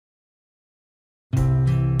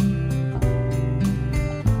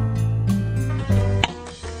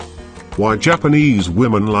Why Japanese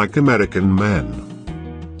women like American men.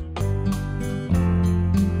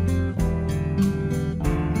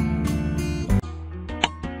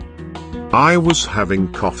 I was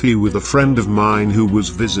having coffee with a friend of mine who was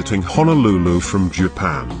visiting Honolulu from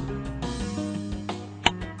Japan.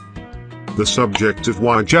 The subject of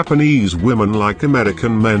why Japanese women like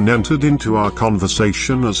American men entered into our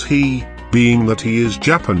conversation, as he, being that he is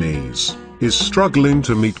Japanese, is struggling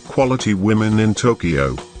to meet quality women in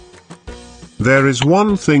Tokyo. There is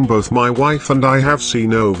one thing both my wife and I have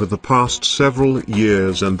seen over the past several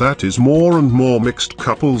years, and that is more and more mixed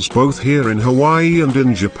couples both here in Hawaii and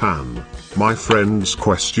in Japan. My friend's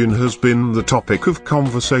question has been the topic of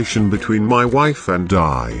conversation between my wife and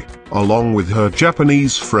I, along with her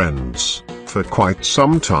Japanese friends, for quite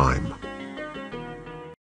some time.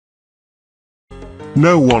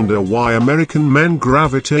 No wonder why American men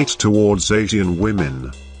gravitate towards Asian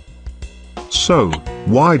women. So,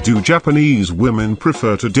 why do Japanese women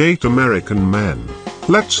prefer to date American men?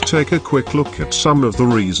 Let's take a quick look at some of the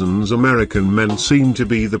reasons American men seem to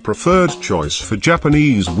be the preferred choice for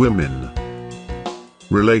Japanese women.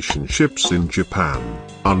 Relationships in Japan,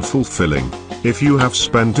 unfulfilling. If you have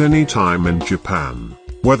spent any time in Japan,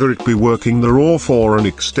 whether it be working there or for an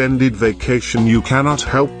extended vacation, you cannot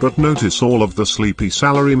help but notice all of the sleepy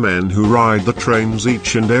salarymen who ride the trains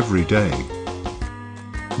each and every day.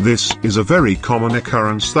 This is a very common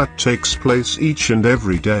occurrence that takes place each and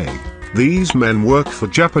every day. These men work for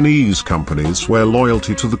Japanese companies where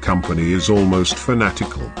loyalty to the company is almost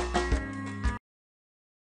fanatical.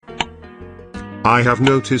 I have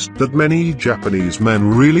noticed that many Japanese men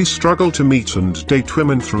really struggle to meet and date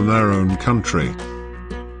women from their own country.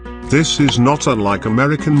 This is not unlike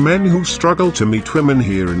American men who struggle to meet women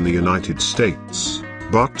here in the United States.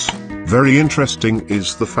 But, very interesting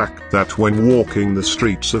is the fact that when walking the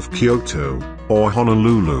streets of Kyoto, or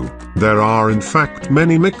Honolulu, there are in fact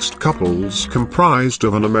many mixed couples comprised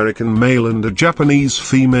of an American male and a Japanese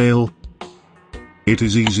female. It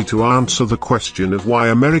is easy to answer the question of why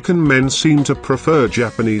American men seem to prefer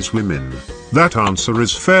Japanese women. That answer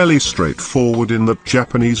is fairly straightforward in that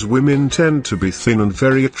Japanese women tend to be thin and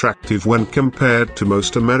very attractive when compared to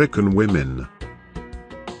most American women.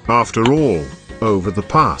 After all, over the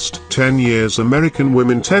past 10 years American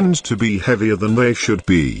women tend to be heavier than they should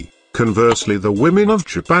be. Conversely, the women of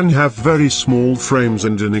Japan have very small frames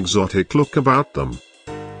and an exotic look about them.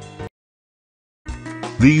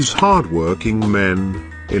 These hard-working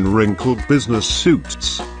men, in wrinkled business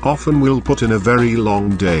suits, often will put in a very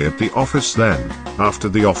long day at the office. Then, after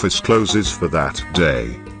the office closes for that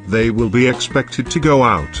day, they will be expected to go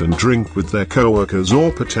out and drink with their coworkers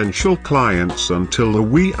or potential clients until the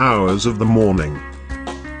wee hours of the morning.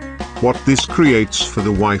 What this creates for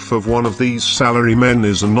the wife of one of these salarymen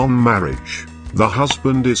is a non-marriage. The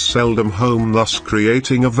husband is seldom home, thus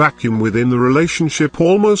creating a vacuum within the relationship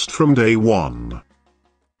almost from day one.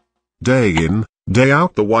 Day in, day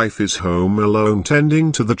out the wife is home alone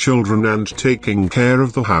tending to the children and taking care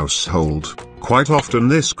of the household. Quite often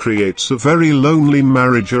this creates a very lonely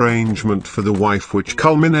marriage arrangement for the wife, which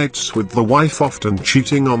culminates with the wife often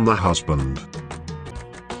cheating on the husband.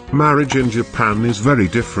 Marriage in Japan is very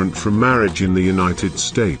different from marriage in the United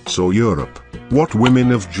States or Europe. What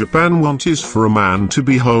women of Japan want is for a man to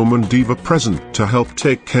be home and ever present to help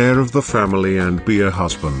take care of the family and be a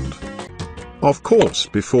husband. Of course,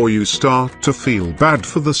 before you start to feel bad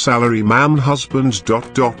for the salaryman husbands.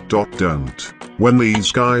 Don't. When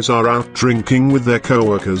these guys are out drinking with their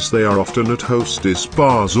coworkers, they are often at hostess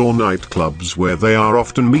bars or nightclubs where they are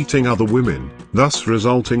often meeting other women, thus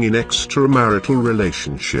resulting in extramarital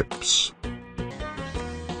relationships.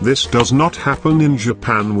 This does not happen in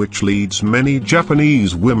Japan, which leads many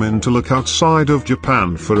Japanese women to look outside of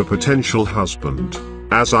Japan for a potential husband.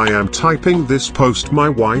 As I am typing this post, my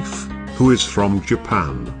wife, who is from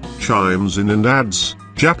Japan, chimes in and adds,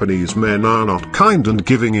 Japanese men are not kind and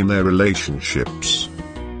giving in their relationships.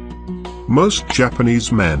 Most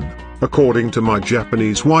Japanese men, according to my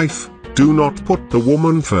Japanese wife, do not put the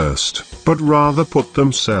woman first, but rather put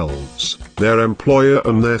themselves, their employer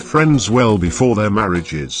and their friends well before their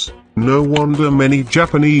marriages. No wonder many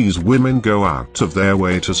Japanese women go out of their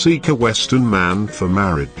way to seek a Western man for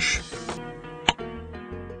marriage.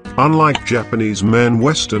 Unlike Japanese men,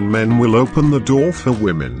 Western men will open the door for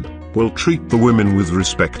women, will treat the women with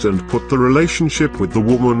respect and put the relationship with the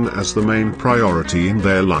woman as the main priority in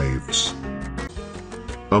their lives.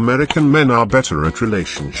 American men are better at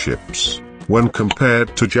relationships. When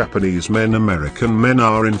compared to Japanese men, American men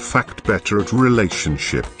are in fact better at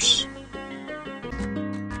relationships.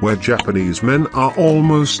 where Japanese men are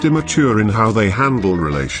almost immature in how they handle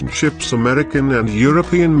relationships. American and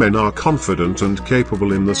European men are confident and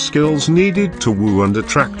capable in the skills needed to woo and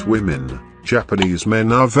attract women. Japanese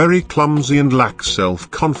men are very clumsy and lack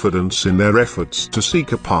self-confidence in their efforts to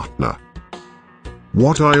seek a partner.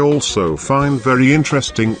 What I also find very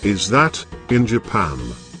interesting is that, in Japan,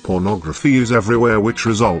 pornography is everywhere, which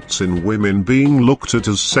results in women being looked at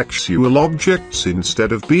as sexual objects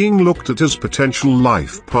instead of being looked at as potential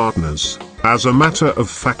life partners. As a matter of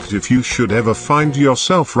fact, if you should ever find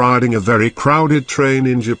yourself riding a very crowded train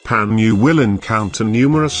in Japan, you will encounter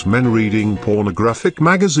numerous men reading pornographic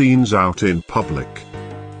magazines out in public.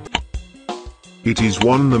 It is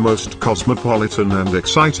one of the most cosmopolitan and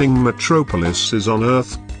exciting metropolises on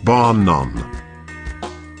earth, bar none.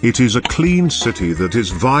 It is a clean city that is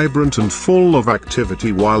vibrant and full of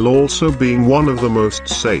activity, while also being one of the most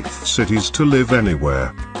safe cities to live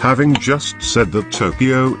anywhere. Having just said that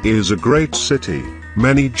Tokyo is a great city,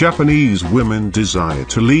 many Japanese women desire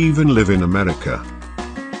to leave and live in America.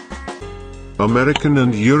 American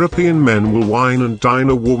and European men will wine and dine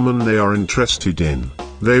a woman they are interested in.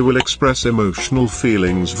 They will express emotional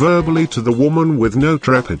feelings verbally to the woman with no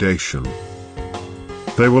trepidation.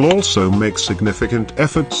 They will also make significant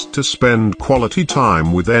efforts to spend quality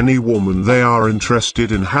time with any woman they are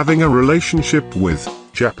interested in having a relationship with.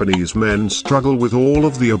 Japanese men struggle with all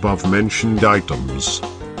of the above-mentioned items.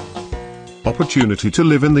 Opportunity to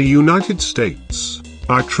live in the United States.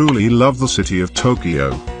 I truly love the city of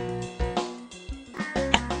Tokyo.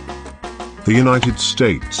 The United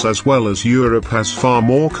States as well as Europe has far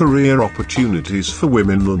more career opportunities for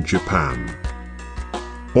women than Japan.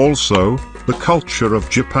 Also, the culture of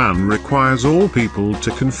Japan requires all people to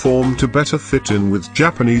conform to better fit in with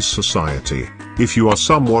Japanese society. If you are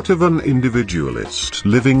somewhat of an individualist,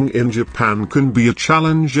 living in Japan can be a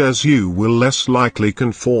challenge, as you will less likely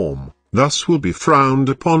conform, thus will be frowned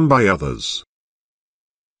upon by others.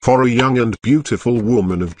 For a young and beautiful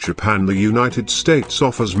woman of Japan, the United States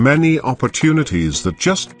offers many opportunities that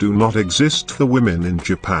just do not exist for women in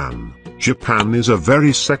Japan. Japan is a very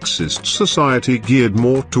sexist society geared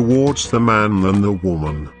more towards the man than the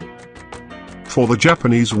woman. For the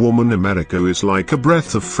Japanese woman, America is like a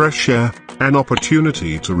breath of fresh air, an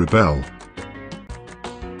opportunity to rebel.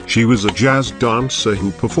 She was a jazz dancer who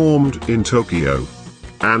performed in Tokyo.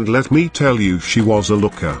 And let me tell you, she was a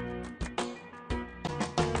looker.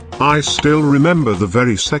 I still remember the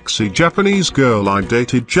very sexy Japanese girl I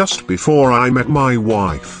dated just before I met my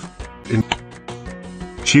wife.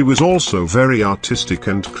 She was also very artistic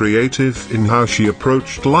and creative in how she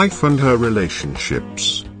approached life and her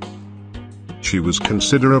relationships. She was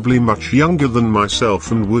considerably much younger than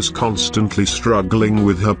myself and was constantly struggling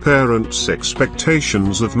with her parents'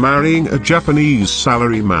 expectations of marrying a Japanese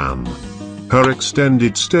salaryman. Her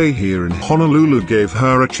extended stay here in Honolulu gave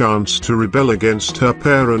her a chance to rebel against her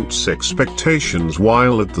parents' expectations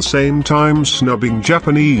while at the same time snubbing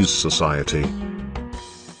Japanese society.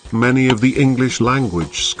 Many of the English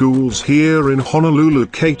language schools here in Honolulu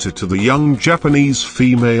cater to the young Japanese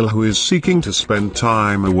female who is seeking to spend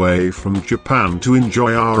time away from Japan to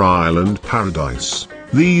enjoy our island paradise.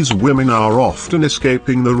 These women are often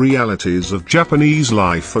escaping the realities of Japanese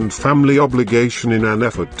life and family obligation in an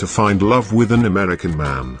effort to find love with an American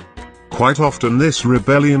man. Quite often this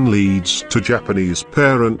rebellion leads to Japanese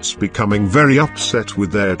parents becoming very upset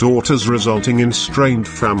with their daughters, resulting in strained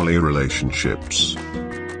family relationships.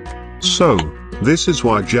 So, this is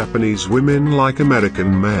why Japanese women like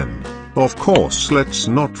American men. Of course, let's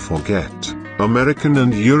not forget, American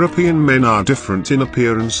and European men are different in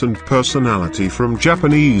appearance and personality from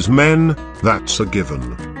Japanese men, that's a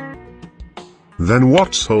given. Then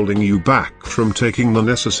what's holding you back from taking the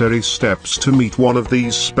necessary steps to meet one of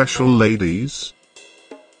these special ladies?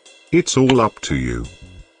 It's all up to you.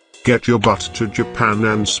 Get your butt to Japan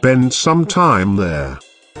and spend some time there.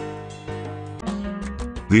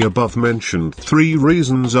 The above-mentioned 3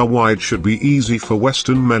 reasons are why it should be easy for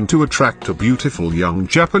Western men to attract a beautiful young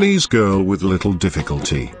Japanese girl with little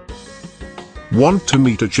difficulty. Want to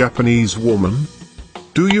meet a Japanese woman?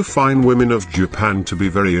 Do you find women of Japan to be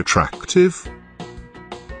very attractive?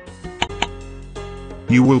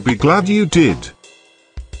 You will be glad you did.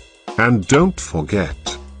 And don't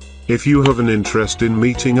forget, if you have an interest in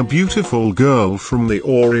meeting a beautiful girl from the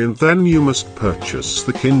Orient, then you must purchase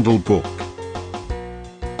the Kindle book.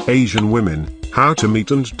 Asian Women, How to Meet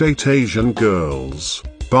and Date Asian Girls,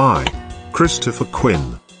 by Christopher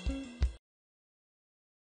Quinn.